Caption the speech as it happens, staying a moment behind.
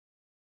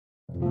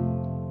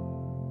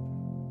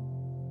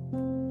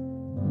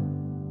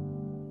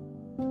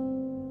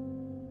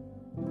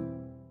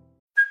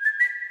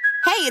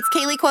it's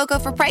Kaylee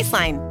Cuoco for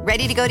Priceline.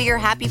 Ready to go to your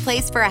happy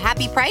place for a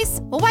happy price?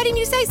 Well, why didn't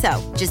you say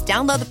so? Just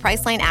download the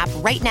Priceline app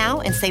right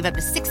now and save up to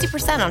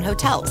 60% on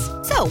hotels.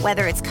 So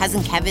whether it's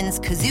Cousin Kevin's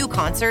Kazoo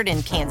Concert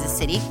in Kansas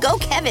City, go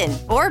Kevin,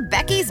 or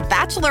Becky's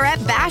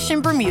Bachelorette Bash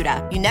in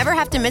Bermuda, you never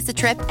have to miss a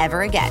trip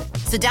ever again.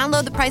 So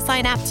download the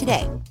Priceline app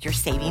today. Your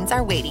savings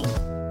are waiting.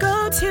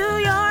 Go to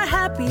your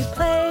happy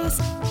place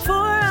for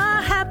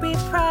a happy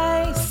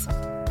price.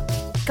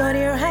 Go to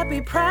your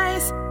happy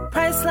price,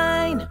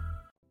 Priceline.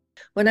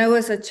 When I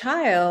was a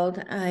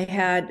child, I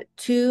had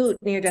two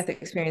near-death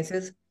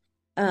experiences.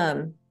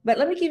 But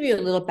let me give you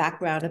a little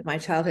background of my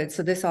childhood,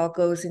 so this all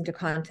goes into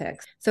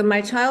context. So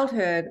my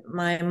childhood,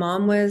 my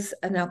mom was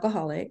an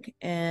alcoholic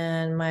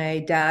and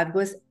my dad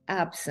was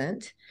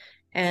absent.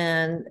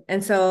 And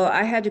so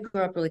I had to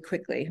grow up really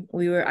quickly.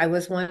 I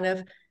was one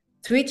of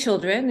three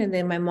children, and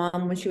then my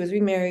mom, when she was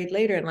remarried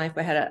later in life,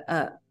 I had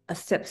a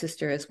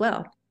stepsister as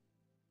well.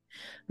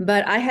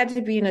 But I had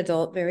to be an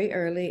adult very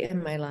early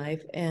in my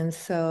life. And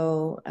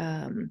so,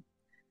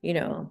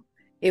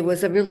 it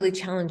was a really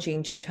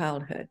challenging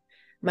childhood.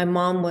 My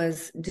mom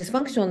was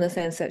dysfunctional in the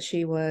sense that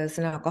she was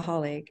an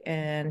alcoholic,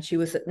 and she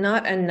was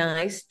not a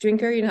nice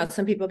drinker. You know how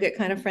some people get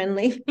kind of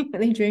friendly when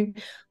they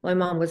drink. My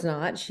mom was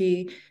not.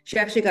 She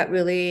actually got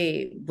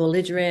really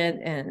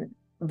belligerent and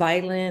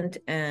violent,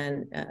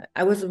 and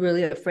I was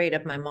really afraid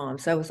of my mom.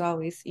 So I was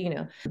always,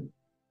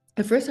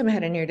 the first time I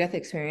had a near-death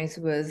experience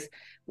was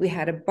we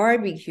had a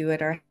barbecue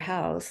at our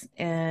house,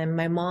 and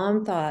my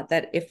mom thought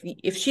that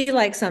if she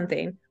liked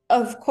something,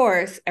 of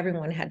course,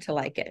 everyone had to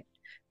like it.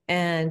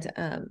 And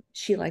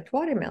she liked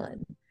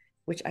watermelon,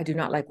 which I do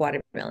not like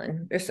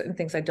watermelon. There's certain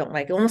things I don't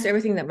like. Almost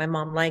everything that my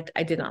mom liked,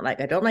 I did not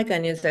like. I don't like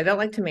onions. I don't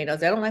like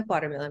tomatoes. I don't like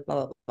watermelon,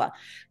 blah, blah, blah.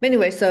 But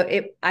anyway, so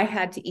I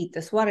had to eat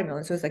this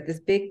watermelon. So it was like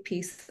this big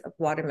piece of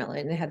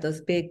watermelon. It had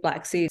those big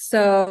black seeds.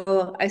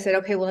 So I said,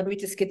 okay, well, let me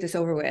just get this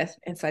over with.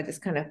 And so I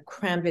just kind of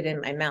crammed it in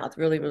my mouth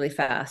really, really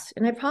fast.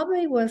 And I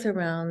probably was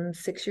around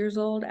 6 years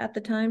old at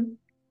the time.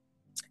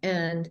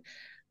 And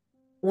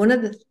one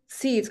of the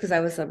seeds, because I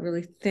was a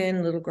really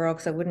thin little girl,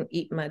 because I wouldn't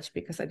eat much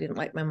because I didn't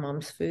like my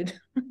mom's food.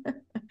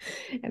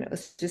 And I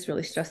was just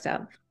really stressed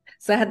out.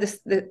 So I had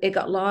it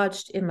got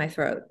lodged in my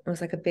throat. It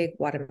was like a big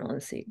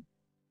watermelon seed.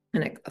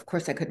 And of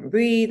course I couldn't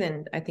breathe.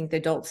 And I think the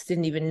adults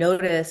didn't even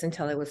notice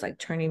until it was like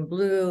turning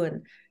blue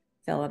and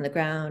fell on the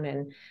ground.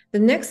 And the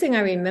next thing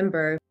I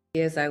remember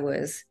is I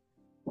was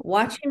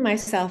watching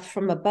myself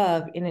from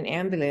above in an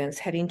ambulance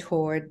heading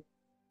toward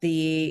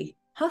the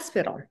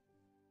hospital.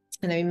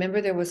 And I remember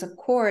there was a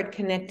cord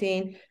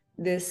connecting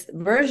this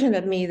version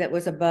of me that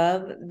was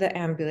above the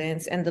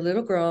ambulance and the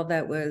little girl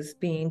that was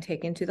being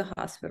taken to the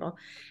hospital.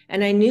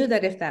 And I knew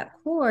that if that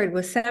cord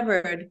was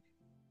severed,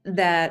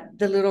 that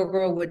the little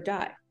girl would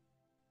die.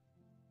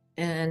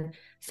 And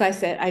so I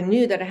said, I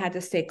knew that I had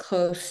to stay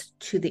close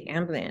to the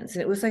ambulance.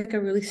 And it was like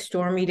a really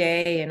stormy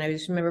day. And I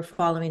just remember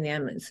following the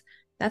ambulance.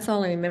 That's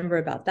all I remember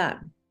about that.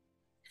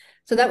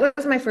 So that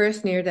was my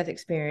first near-death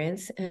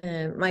experience.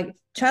 And my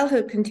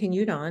childhood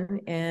continued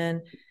on.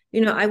 And,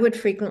 I would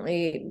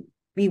frequently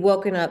be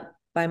woken up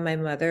by my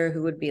mother,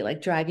 who would be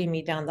like dragging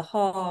me down the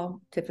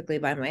hall, typically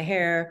by my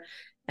hair,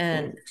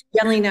 and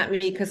yelling at me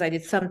because I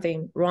did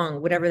something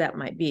wrong, whatever that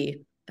might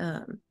be.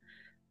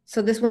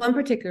 So this one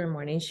particular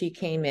morning, she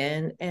came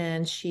in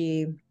and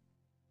she,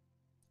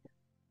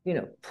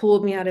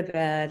 pulled me out of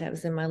bed. I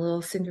was in my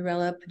little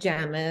Cinderella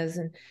pajamas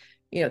and,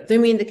 threw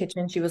me in the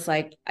kitchen. She was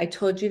like, I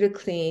told you to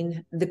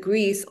clean the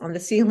grease on the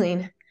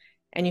ceiling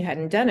and you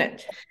hadn't done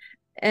it.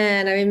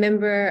 And I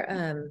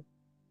remember,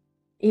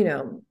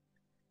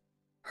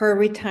 her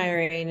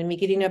retiring and me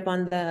getting up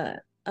on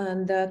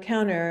the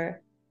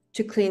counter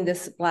to clean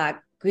this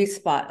black grease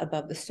spot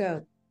above the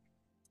stove.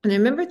 And I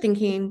remember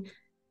thinking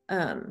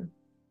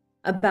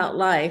about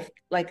life,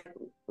 like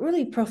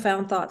really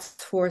profound thoughts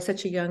for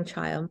such a young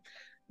child,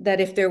 that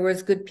if there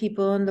was good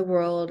people in the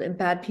world and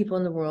bad people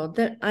in the world,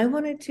 that I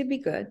wanted to be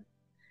good.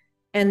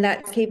 And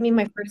that gave me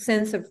my first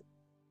sense of,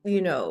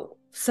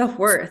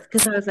 self-worth,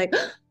 because I was like,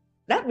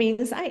 that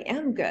means I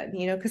am good,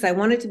 because I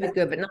wanted to be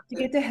good, but not to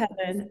get to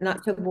heaven,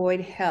 not to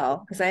avoid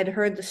hell. Because I had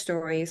heard the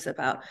stories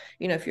about,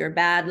 if you're a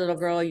bad little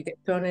girl, you get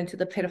thrown into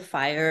the pit of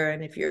fire.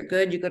 And if you're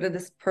good, you go to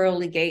this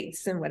pearly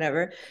gates and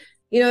whatever.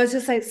 It's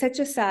just like such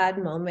a sad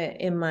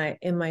moment in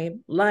my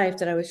life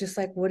that I was just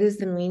like, what is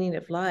the meaning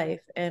of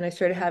life? And I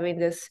started having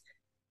this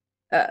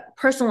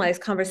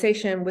personalized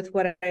conversation with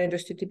what I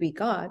understood to be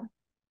God.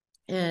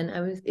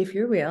 And if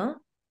you're real,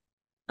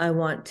 I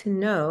want to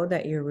know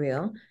that you're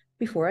real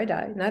before I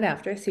die, not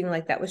after. It seemed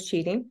like that was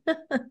cheating.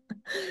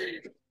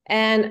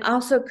 And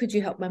also, could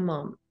you help my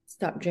mom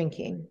stop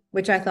drinking,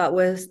 which I thought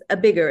was a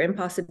bigger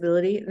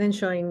impossibility than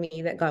showing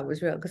me that God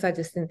was real, because I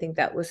just didn't think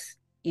that was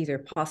either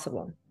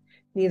possible.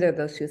 Neither of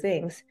those two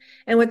things.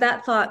 And with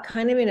that thought,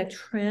 kind of in a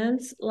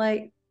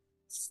trance-like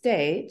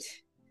state,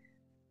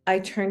 I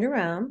turned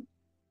around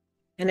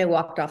and I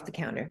walked off the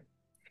counter.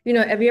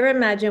 Have you ever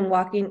imagined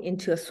walking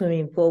into a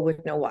swimming pool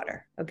with no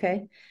water?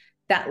 Okay.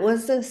 That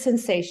was the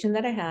sensation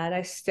that I had.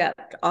 I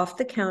stepped off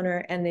the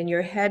counter and then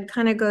your head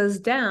kind of goes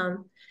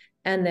down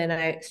And then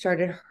I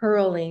started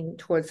hurling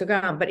towards the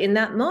ground. But in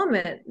that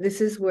moment,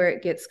 this is where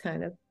it gets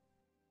kind of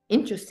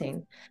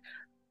interesting.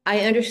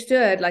 I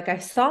understood, like I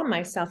saw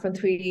myself in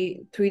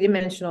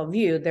three-dimensional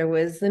view. There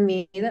was the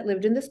me that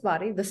lived in this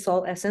body, the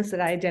soul essence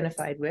that I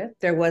identified with.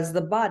 There was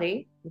the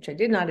body, which I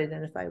did not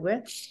identify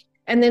with.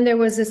 And then there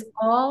was this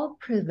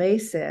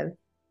all-pervasive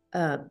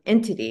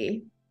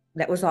entity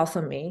that was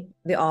also me,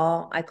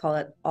 I call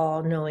it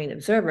all-knowing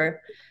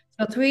observer.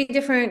 So three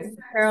different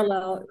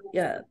parallel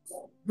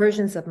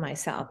versions of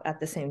myself at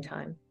the same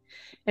time.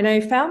 And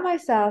I found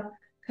myself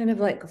kind of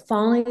like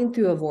falling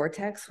through a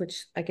vortex,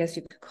 which I guess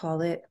you could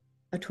call it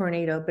a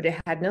tornado, but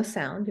it had no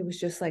sound. It was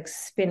just like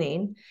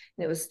spinning.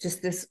 And it was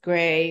just this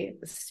gray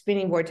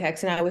spinning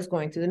vortex. And I was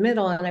going through the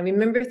middle. And I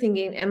remember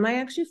thinking, am I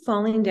actually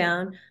falling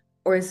down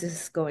or is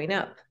this going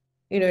up?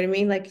 You know what I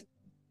mean? Like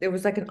there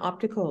was like an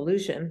optical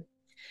illusion.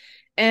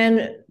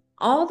 And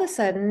all of a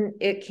sudden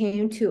it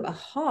came to a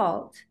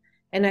halt.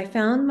 And I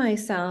found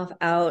myself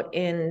out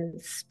in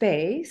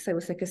space. It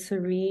was like a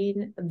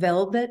serene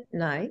velvet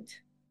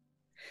night.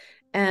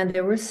 And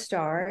there were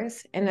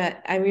stars. And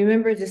I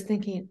remember just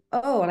thinking,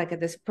 oh, like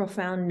this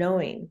profound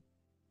knowing.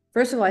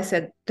 First of all, I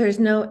said, there's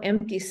no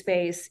empty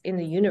space in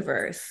the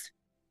universe,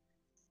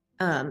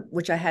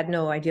 which I had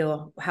no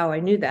idea how I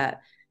knew that.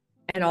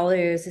 And all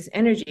there is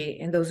energy.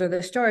 And those are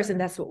the stars. And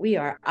that's what we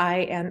are. I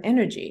am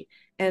energy.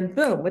 And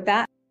boom, with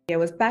that, I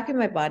was back in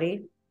my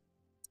body.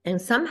 And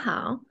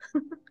somehow,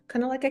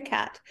 kind of like a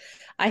cat,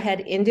 I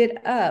had ended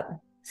up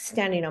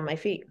standing on my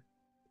feet.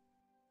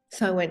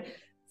 So I went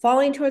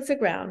falling towards the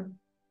ground.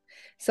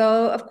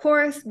 So of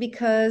course,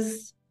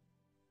 because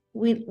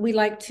we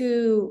like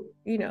to,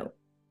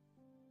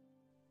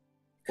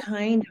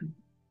 kind of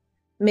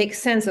make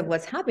sense of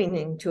what's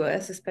happening to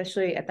us,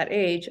 especially at that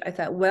age, I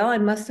thought, well, I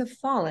must have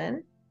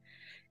fallen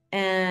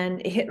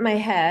and hit my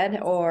head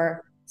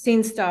or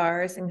seen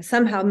stars and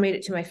somehow made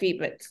it to my feet,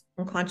 but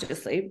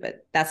unconsciously,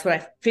 but that's what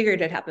I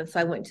figured had happened. So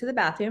I went to the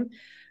bathroom,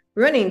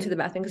 running to the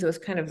bathroom because it was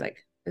kind of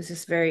like, it was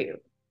this very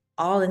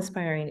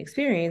all-inspiring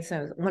experience.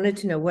 I wanted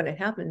to know what had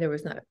happened. There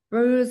was not a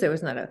bruise, there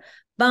was not a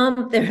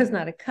bump, there was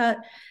not a cut.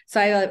 So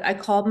I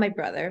called my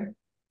brother.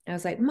 I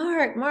was like,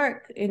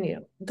 Mark, and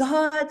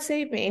God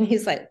saved me. And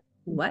he's like,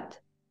 what?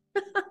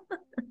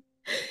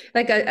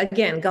 Like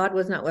again, God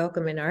was not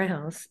welcome in our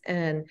house,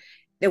 and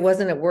there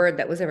wasn't a word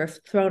that was ever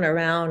thrown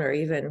around or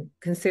even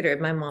considered.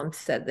 My mom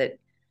said that,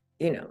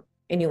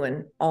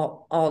 anyone,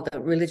 all the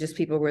religious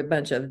people were a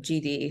bunch of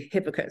GD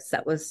hypocrites.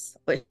 That was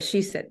what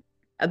she said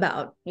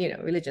about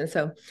religion.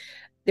 So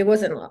there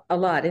wasn't a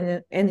lot.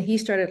 And he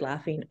started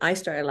laughing. I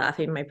started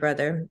laughing, my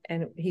brother,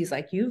 and he's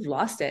like, you've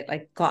lost it.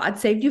 Like, God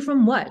saved you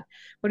from what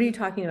are you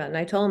talking about? And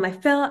I told him I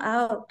fell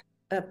out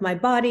of my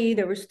body.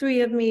 There was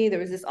three of me. There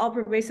was this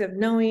all-pervasive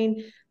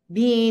knowing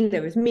being.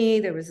 There was me.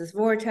 There was this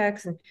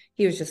vortex. And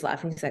he was just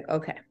laughing. He's like,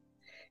 okay.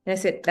 And I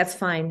said, that's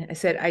fine. I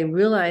said, I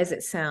realize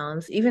it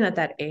sounds, even at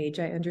that age,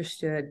 I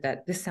understood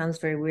that this sounds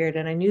very weird.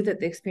 And I knew that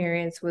the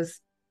experience was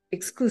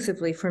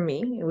exclusively for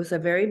me. It was a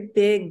very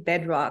big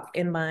bedrock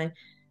in my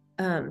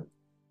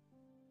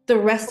the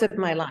rest of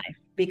my life,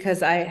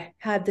 because I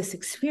had this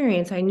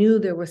experience. I knew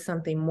there was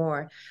something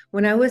more.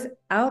 When I was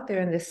out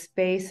there in this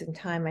space and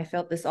time, I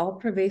felt this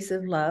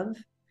all-pervasive love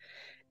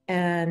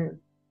and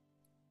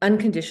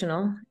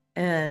unconditional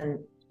and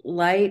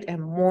light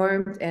and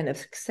warmth and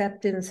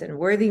acceptance and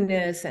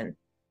worthiness and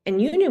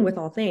union with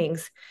all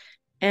things.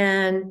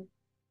 And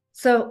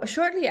so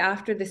shortly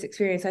after this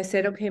experience, I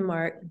said, okay,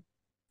 Mark,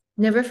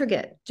 never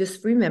forget,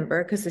 just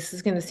remember, because this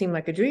is going to seem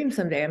like a dream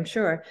someday, I'm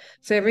sure.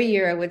 So every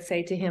year I would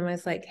say to him, I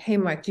was like, hey,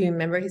 Mark, do you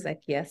remember? He's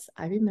like, yes,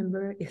 I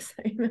remember. Yes,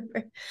 I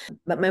remember.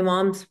 But my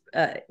mom's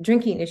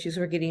drinking issues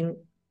were getting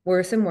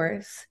worse and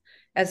worse,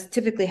 as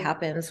typically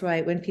happens,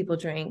 right, when people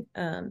drink.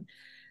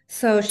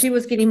 So she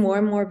was getting more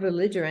and more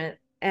belligerent.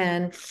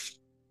 And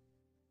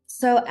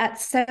so at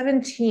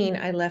 17,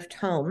 I left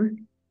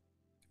home.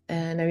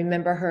 And I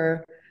remember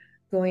her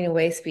going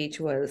away speech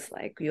was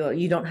like,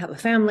 you don't have a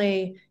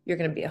family, you're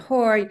going to be a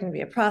whore, you're going to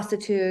be a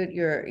prostitute,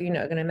 you're going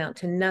to amount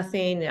to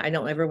nothing. I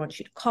don't ever want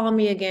you to call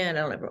me again.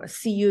 I don't ever want to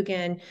see you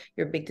again.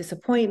 You're a big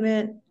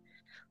disappointment,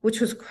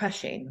 which was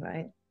crushing,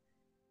 right?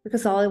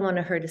 Because all I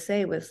wanted her to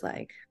say was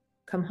like,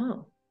 come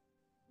home.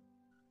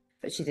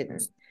 But she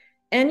didn't.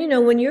 And,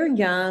 when you're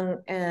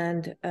young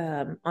and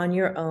on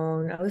your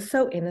own, I was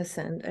so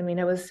innocent. I mean,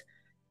 I was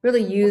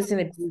really used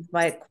and abused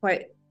by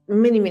quite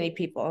many, many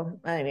people.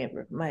 I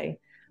mean,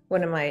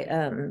 one of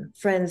my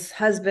friend's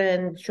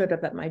husband showed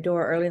up at my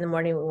door early in the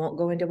morning. We won't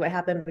go into what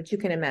happened, but you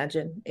can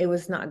imagine it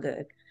was not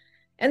good.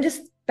 And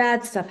just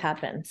bad stuff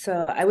happened.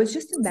 So I was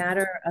just a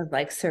matter of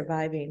like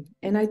surviving.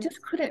 And I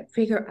just couldn't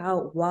figure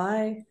out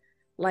why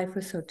life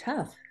was so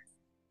tough.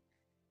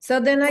 So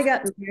then I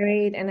got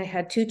married and I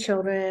had 2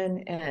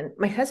 children, and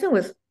my husband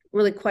was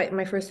really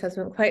my first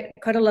husband, quite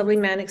a lovely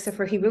man, except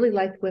for he really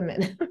liked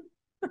women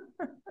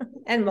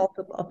and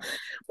multiple.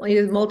 Well, he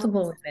was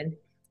multiple women.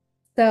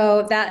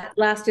 So that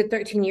lasted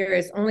 13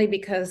 years only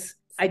because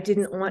I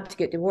didn't want to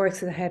get divorced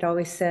because I had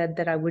always said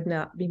that I would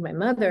not be my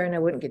mother and I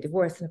wouldn't get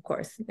divorced. And of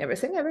course, never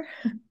say never.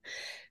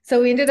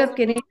 So we ended up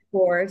getting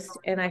divorced,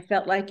 and I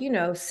felt like,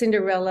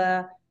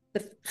 Cinderella,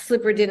 the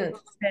slipper didn't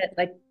fit,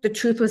 like the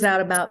truth was out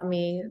about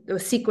me, the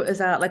secret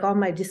was out, like all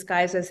my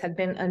disguises had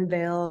been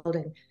unveiled,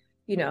 and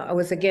I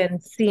was again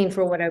seen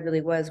for what I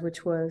really was,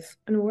 which was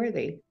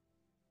unworthy.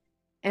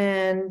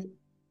 And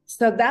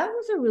so that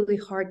was a really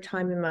hard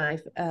time in my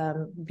life,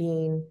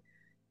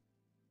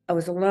 I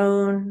was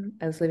alone.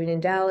 I was living in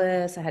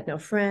Dallas. I had no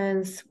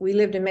friends. We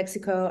lived in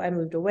Mexico. I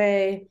moved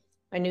away.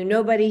 I knew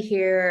nobody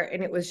here.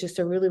 And it was just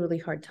a really, really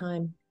hard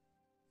time.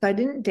 So I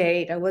didn't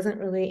date. I wasn't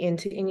really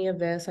into any of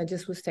this. I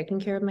just was taking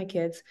care of my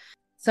kids.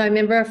 So I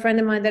remember a friend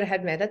of mine that I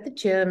had met at the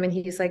gym, and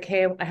he's like,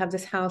 hey, I have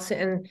this house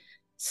in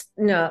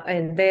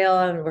Vail,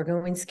 and we're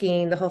going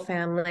skiing, the whole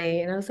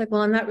family. And I was like,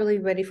 well, I'm not really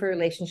ready for a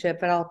relationship,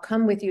 but I'll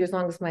come with you as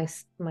long as my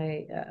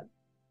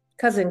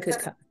cousin could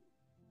come.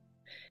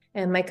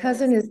 And my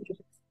cousin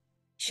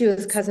she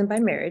was cousin by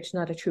marriage,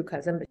 not a true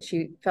cousin, but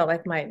she felt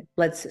like my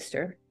blood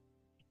sister.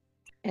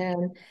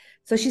 And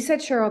so she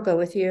said, sure, I'll go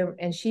with you.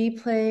 And she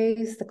played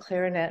the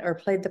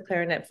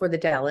clarinet for the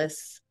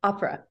Dallas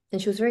Opera. And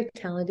she was very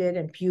talented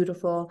and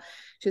beautiful.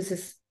 She was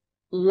this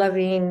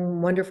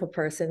loving, wonderful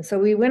person. So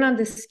we went on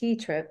this ski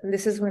trip, and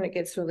this is when it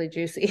gets really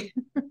juicy.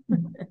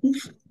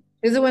 This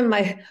is when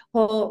my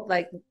whole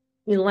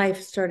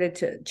life started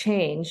to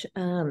change.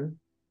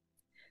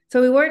 So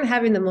we weren't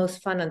having the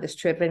most fun on this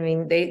trip. I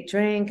mean, they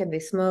drank and they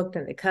smoked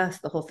and they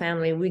cussed, the whole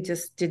family. We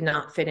just did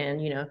not fit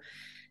in.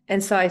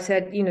 And so I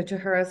said, to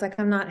her, I was like,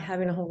 I'm not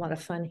having a whole lot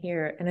of fun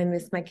here, and I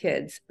miss my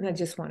kids, and I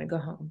just want to go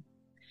home.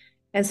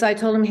 And so I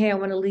told him, hey, I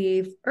want to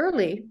leave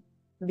early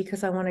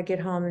because I want to get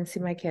home and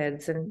see my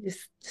kids, and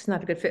it's just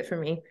not a good fit for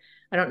me.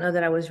 I don't know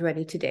that I was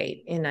ready to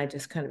date. And I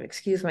just kind of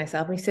excused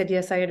myself. And he said,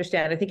 yes, I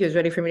understand. I think he was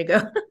ready for me to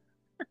go.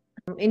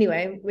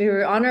 Anyway, we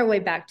were on our way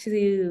back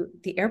to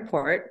the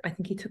airport. I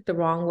think he took the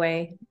wrong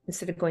way.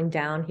 Instead of going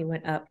down, he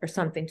went up or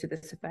something to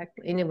this effect.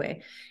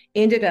 Anyway,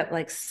 ended up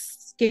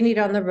skinny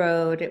on the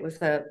road. It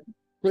was a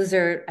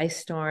blizzard, ice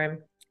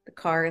storm. The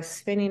car is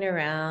spinning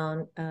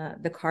around.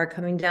 The car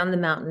coming down the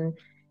mountain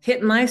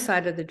hit my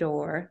side of the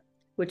door,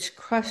 which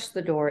crushed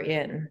the door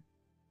in.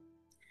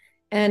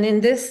 And in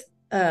this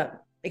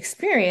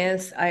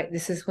experience,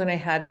 this is when I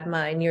had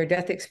my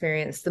near-death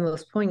experience, the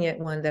most poignant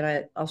one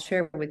that I'll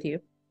share with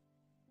you,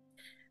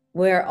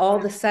 where all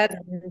of a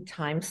sudden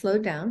time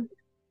slowed down,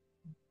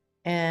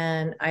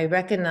 and I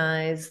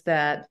recognized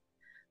that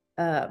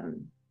I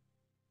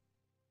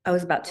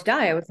was about to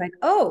die. I was like,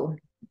 oh,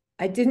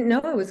 I didn't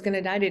know I was going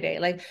to die today.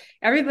 Like,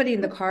 everybody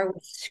in the car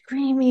was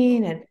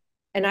screaming,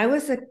 and I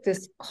was like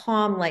this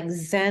calm,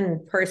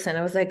 Zen person.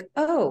 I was like,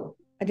 oh,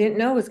 I didn't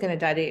know I was going to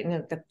die today.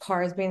 And the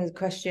car is being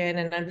questioned,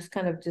 and I'm just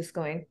kind of just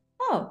going,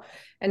 oh.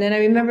 And then I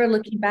remember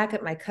looking back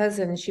at my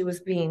cousin. She was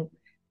being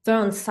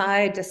thrown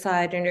side to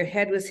side, and her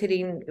head was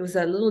hitting, it was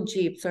a little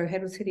Jeep, so her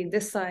head was hitting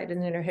this side,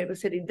 and then her head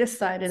was hitting this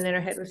side, and then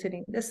her head was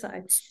hitting this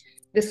side.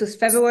 This was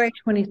February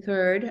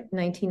 23rd,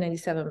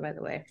 1997, by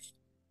the way,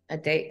 a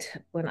date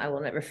when I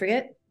will never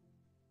forget.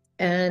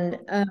 And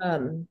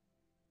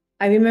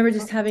I remember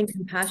just having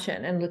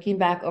compassion and looking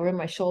back over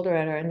my shoulder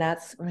at her, and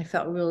that's when I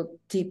felt real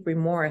deep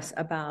remorse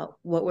about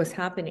what was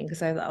happening,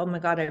 because I thought, oh my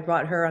God, I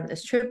brought her on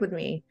this trip with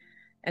me,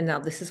 and now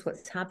this is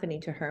what's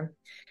happening to her.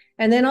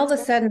 And then all of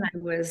a sudden I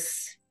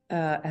was,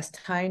 as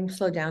time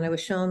slowed down, I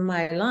was shown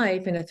my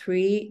life in a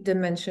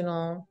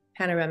 3-dimensional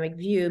panoramic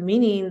view,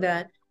 meaning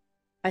that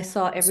I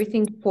saw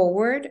everything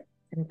forward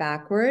and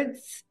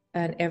backwards,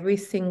 and every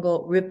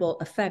single ripple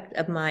effect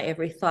of my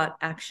every thought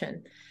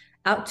action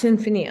out to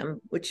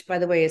infinitum, which, by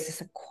the way, is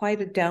just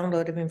quite a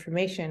download of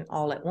information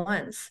all at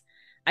once.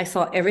 I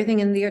saw everything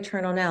in the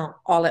eternal now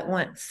all at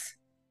once.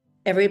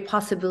 Every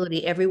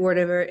possibility, every word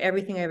ever,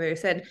 everything I've ever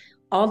said,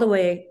 all the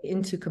way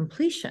into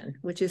completion,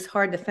 which is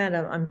hard to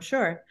fathom, I'm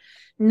sure.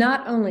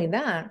 Not only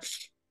that,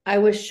 I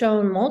was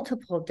shown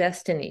multiple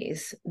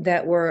destinies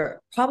that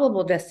were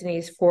probable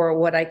destinies for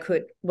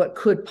what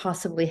could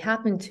possibly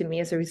happen to me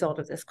as a result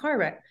of this car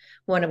wreck.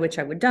 One of which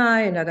I would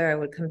die, another I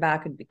would come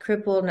back and be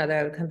crippled, another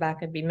I would come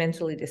back and be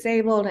mentally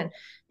disabled. And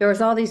there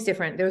was all these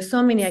different, there were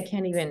so many, I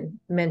can't even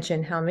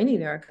mention how many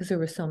there are because there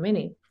were so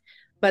many.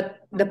 But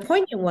the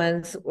poignant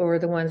ones were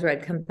the ones where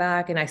I'd come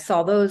back, and I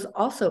saw those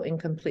also in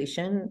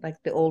completion, like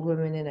the old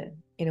woman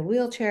in a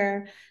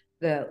wheelchair,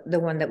 the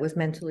one that was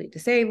mentally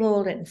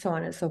disabled, and so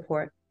on and so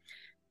forth.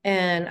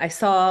 And I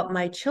saw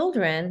my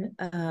children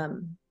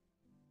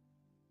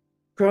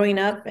growing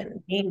up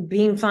and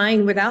being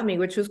fine without me,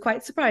 which was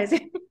quite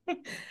surprising.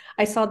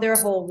 I saw their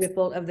whole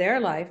ripple of their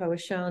life. I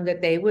was shown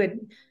that they would,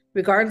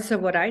 regardless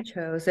of what I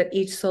chose, that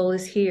each soul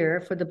is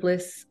here for the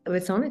bliss of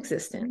its own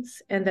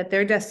existence, and that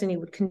their destiny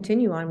would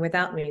continue on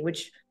without me,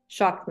 which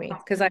shocked me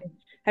because I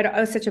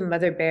was such a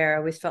mother bear. I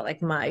always felt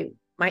like my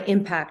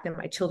impact in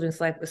my children's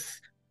life was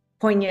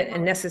poignant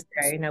and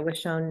necessary. And I was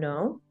shown,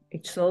 no,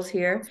 each soul's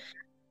here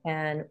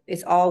and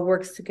it all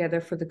works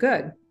together for the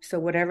good. So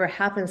whatever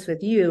happens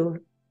with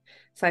you,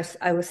 So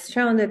I was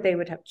shown that they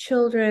would have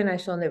children. I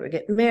shown they would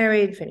get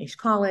married, finish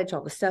college,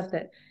 all the stuff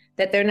that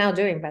they're now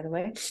doing, by the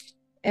way.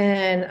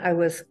 And I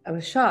was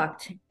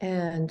shocked.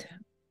 And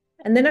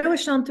then I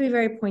was shown three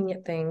very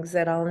poignant things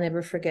that I'll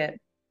never forget.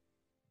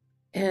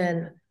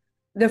 And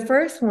the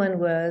first one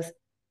was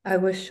I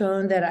was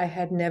shown that I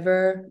had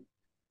never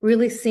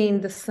really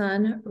seen the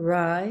sun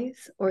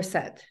rise or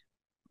set,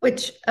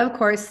 which of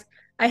course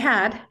I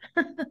had.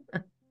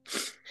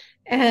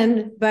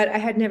 But I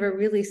had never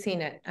really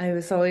seen it. I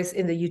was always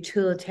in the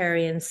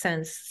utilitarian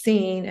sense,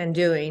 seeing and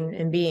doing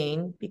and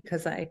being,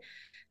 because I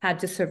had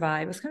to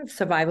survive. It was kind of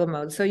survival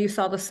mode. So you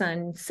saw the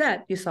sun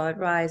set, you saw it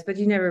rise, but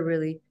you never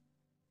really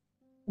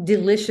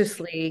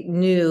deliciously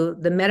knew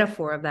the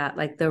metaphor of that,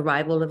 like the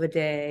arrival of a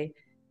day,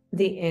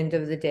 the end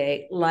of the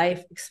day,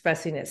 life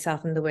expressing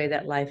itself in the way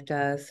that life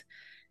does.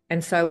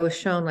 And so I was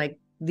shown like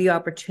the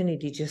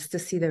opportunity just to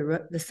see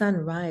the sun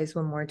rise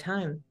one more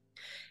time.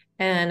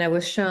 And I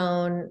was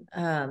shown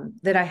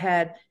that I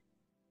had,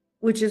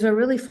 which is a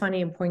really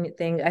funny and poignant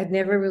thing, I'd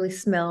never really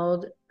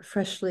smelled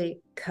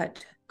freshly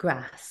cut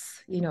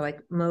grass,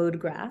 like mowed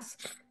grass,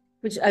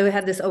 which I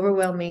had this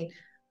overwhelming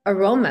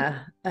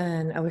aroma.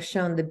 And I was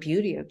shown the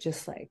beauty of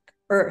just like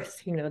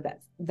earth,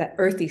 that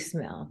earthy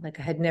smell, like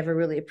I had never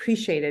really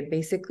appreciated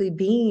basically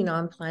being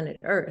on planet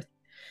Earth.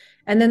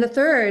 And then the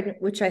third,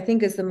 which I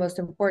think is the most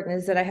important,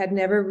 is that I had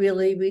never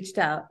really reached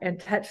out and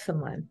touched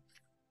someone.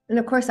 And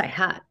of course I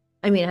had.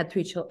 I had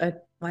 3 children.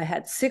 I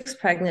had 6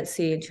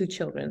 pregnancy and 2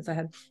 children. So I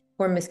had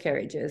 4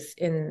 miscarriages,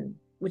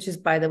 which is,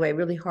 by the way,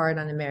 really hard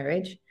on a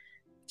marriage.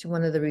 Which is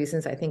one of the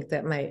reasons I think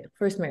that my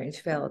first marriage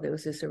failed. It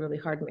was just a really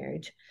hard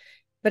marriage.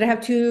 But I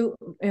have 2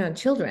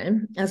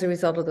 children as a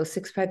result of those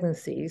 6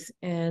 pregnancies.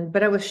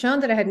 But I was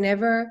shown that I had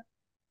never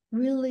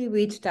really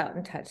reached out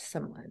and touched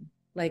someone,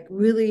 like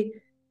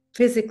really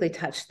physically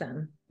touched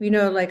them.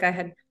 Like I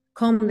had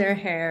combed their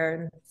hair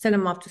and sent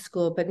them off to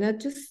school, but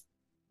not just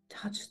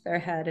touched their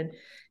head. And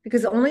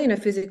because only in a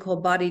physical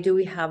body do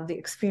we have the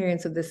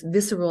experience of this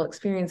visceral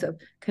experience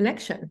of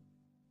connection,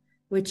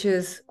 which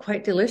is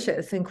quite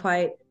delicious and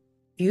quite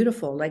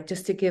beautiful, like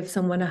just to give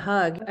someone a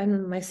hug.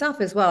 And myself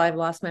as well, I've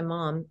lost my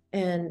mom.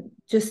 And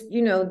just,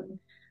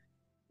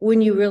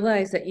 when you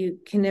realize that you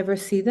can never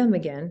see them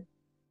again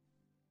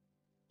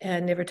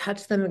and never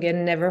touch them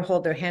again, never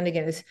hold their hand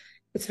again,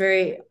 it's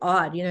very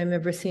odd. I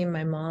remember seeing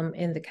my mom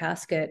in the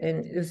casket,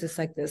 and it was just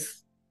like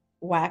this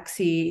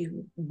waxy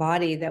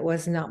body that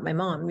was not my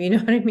mom, you know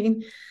what I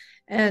mean?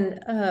 And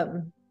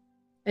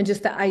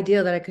just the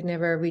idea that I could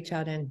never reach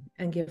out and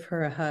give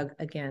her a hug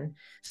again.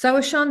 So I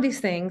was shown these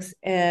things,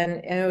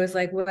 and I was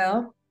like,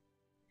 well,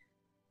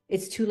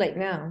 it's too late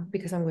now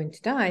because I'm going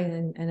to die.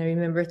 And I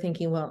remember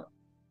thinking, well,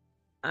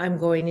 I'm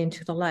going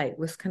into the light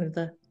was kind of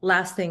the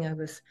last thing I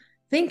was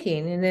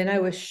thinking. And then I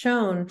was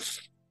shown,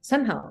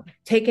 somehow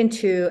taken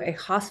to a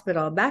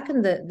hospital back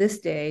in this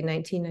day,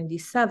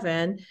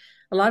 1997.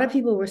 A lot of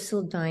people were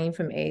still dying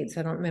from AIDS.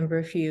 I don't remember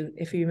if you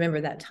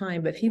remember that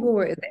time, but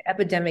the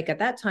epidemic at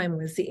that time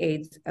was the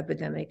AIDS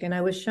epidemic. And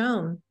I was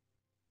shown,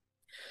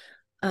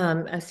 I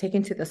was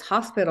taken to this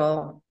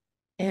hospital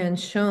and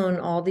shown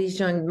all these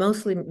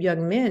mostly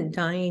young men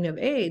dying of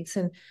AIDS.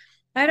 And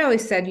I'd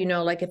always said,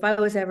 like if I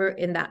was ever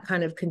in that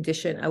kind of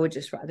condition, I would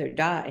just rather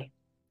die.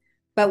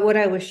 But what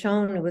I was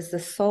shown was the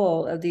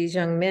soul of these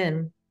young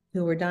men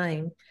who were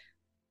dying.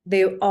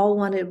 They all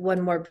wanted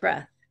one more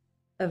breath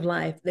of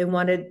life. They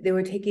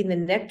were taking the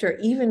nectar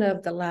even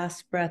of the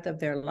last breath of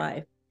their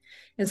life.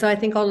 And so I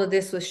think all of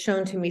this was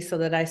shown to me so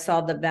that I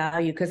saw the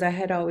value, because I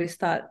had always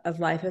thought of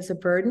life as a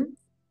burden,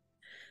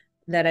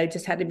 that I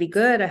just had to be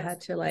good. I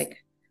had to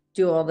like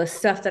do all the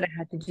stuff that I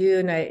had to do.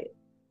 And it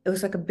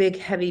was like a big,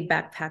 heavy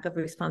backpack of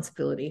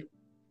responsibility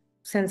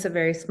since a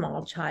very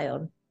small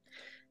child.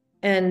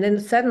 And then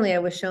suddenly I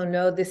was shown,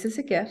 no, this is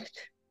a gift.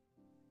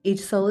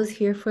 Each soul is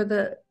here for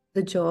the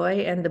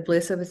joy and the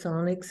bliss of its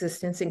own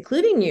existence,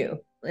 including you.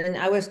 And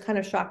I was kind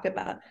of shocked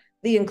about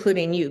the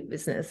including you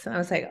business. I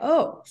was like,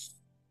 oh,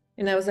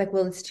 and I was like,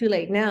 well, it's too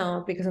late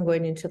now because I'm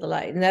going into the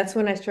light. And that's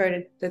when I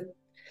started.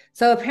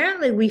 So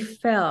apparently we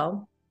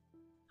fell.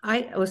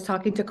 I was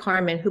talking to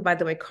Carmen, who, by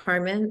the way,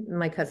 Carmen,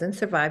 my cousin,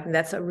 survived. And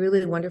that's a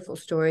really wonderful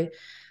story,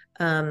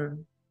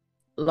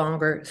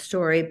 longer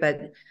story,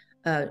 but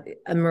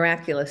a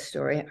miraculous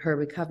story, her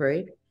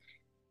recovery.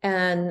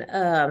 And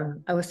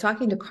I was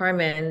talking to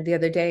Carmen the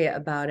other day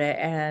about it,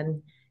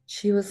 and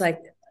she was like,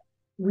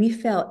 we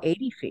fell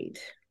 80 feet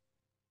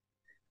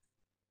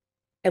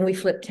and we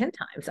flipped 10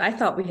 times. I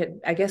thought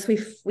I guess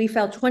we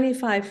fell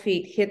 25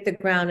 feet, hit the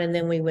ground, and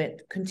then we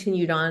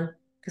continued on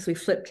because we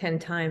flipped 10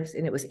 times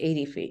and it was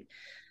 80 feet.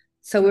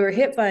 So we were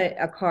hit by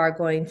a car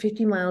going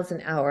 50 miles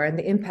an hour, and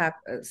the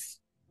impact was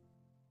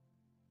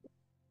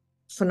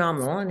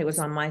phenomenal, and it was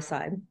on my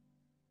side.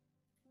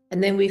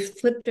 And then we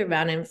flipped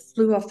around and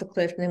flew off the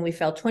cliff, and then we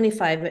fell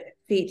 25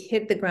 feet,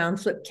 hit the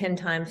ground, flipped 10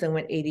 times, and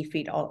went 80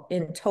 feet all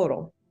in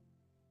total.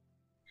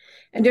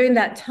 And during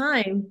that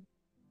time,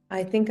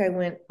 I think I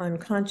went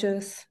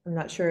unconscious. I'm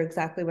not sure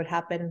exactly what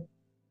happened.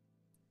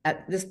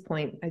 At this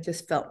point, I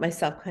just felt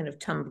myself kind of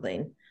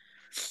tumbling.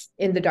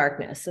 in the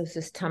darkness. It was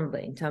just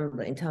tumbling,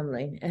 tumbling,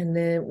 tumbling. And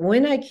then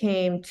when I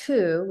came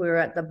to, we were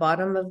at the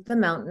bottom of the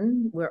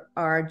mountain where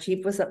our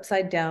Jeep was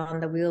upside down.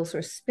 The wheels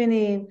were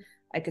spinning.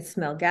 I could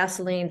smell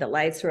gasoline. The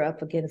lights were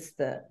up against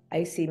the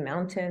icy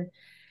mountain.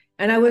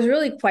 And I was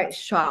really quite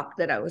shocked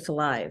that I was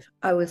alive.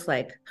 I was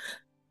like,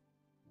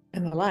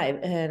 I'm alive.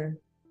 And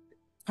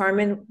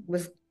Carmen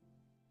was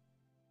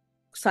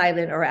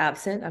silent or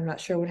absent. I'm not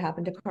sure what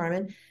happened to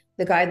Carmen.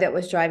 The guy that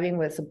was driving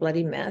was a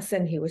bloody mess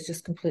and he was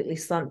just completely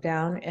slumped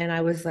down. And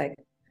I was like,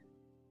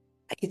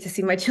 I get to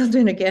see my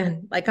children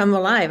again. Like I'm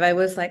alive. I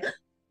was like,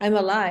 I'm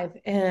alive.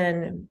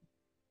 And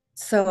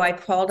so I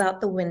crawled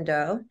out the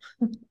window,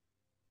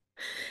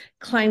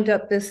 climbed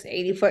up this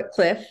 80-foot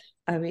cliff.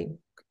 I mean,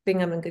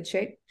 think I'm in good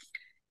shape.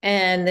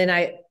 And then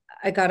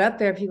I got up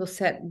there. People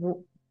said,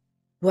 do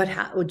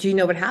you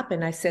know what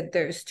happened? I said,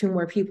 there's 2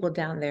 more people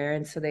down there.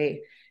 And so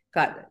they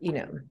got,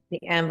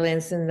 the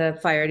ambulance and the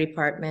fire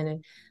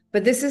department.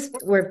 But this is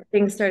where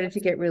things started to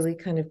get really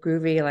kind of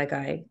groovy.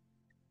 Like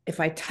if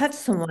I touched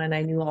someone,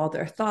 I knew all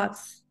their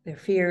thoughts, their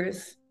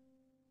fears,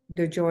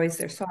 their joys,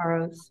 their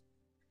sorrows,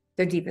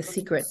 their deepest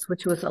secrets,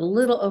 which was a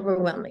little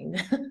overwhelming.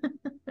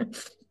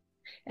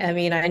 I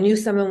mean, I knew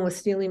someone was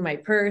stealing my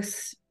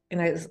purse,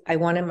 and I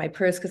wanted my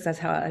purse because that's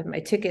how I had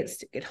my tickets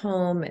to get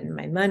home and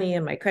my money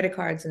and my credit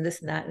cards and this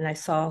and that. And I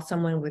saw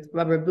someone with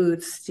rubber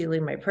boots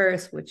stealing my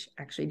purse, which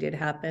actually did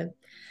happen.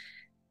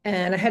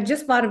 And I had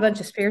just bought a bunch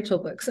of spiritual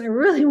books. I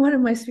really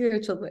wanted my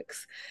spiritual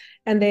books.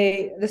 And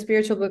the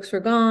spiritual books were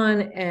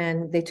gone,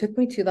 and they took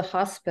me to the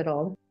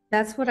hospital.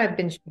 That's what I've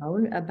been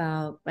shown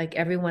about, like,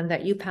 everyone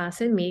that you pass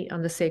and meet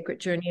on the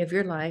sacred journey of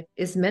your life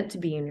is meant to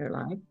be in your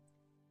life.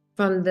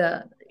 From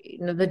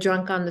the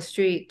drunk on the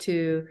street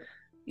to,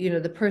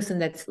 the person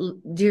that's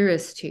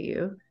dearest to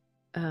you,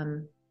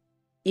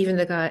 even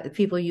the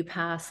people you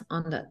pass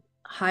on the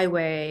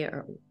highway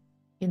or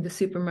in the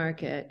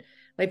supermarket.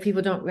 Like,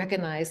 people don't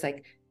recognize,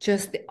 like,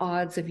 just the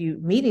odds of you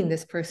meeting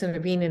this person or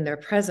being in their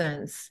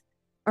presence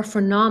are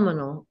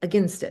phenomenal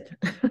against it.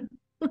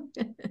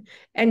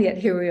 And yet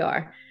here we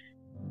are.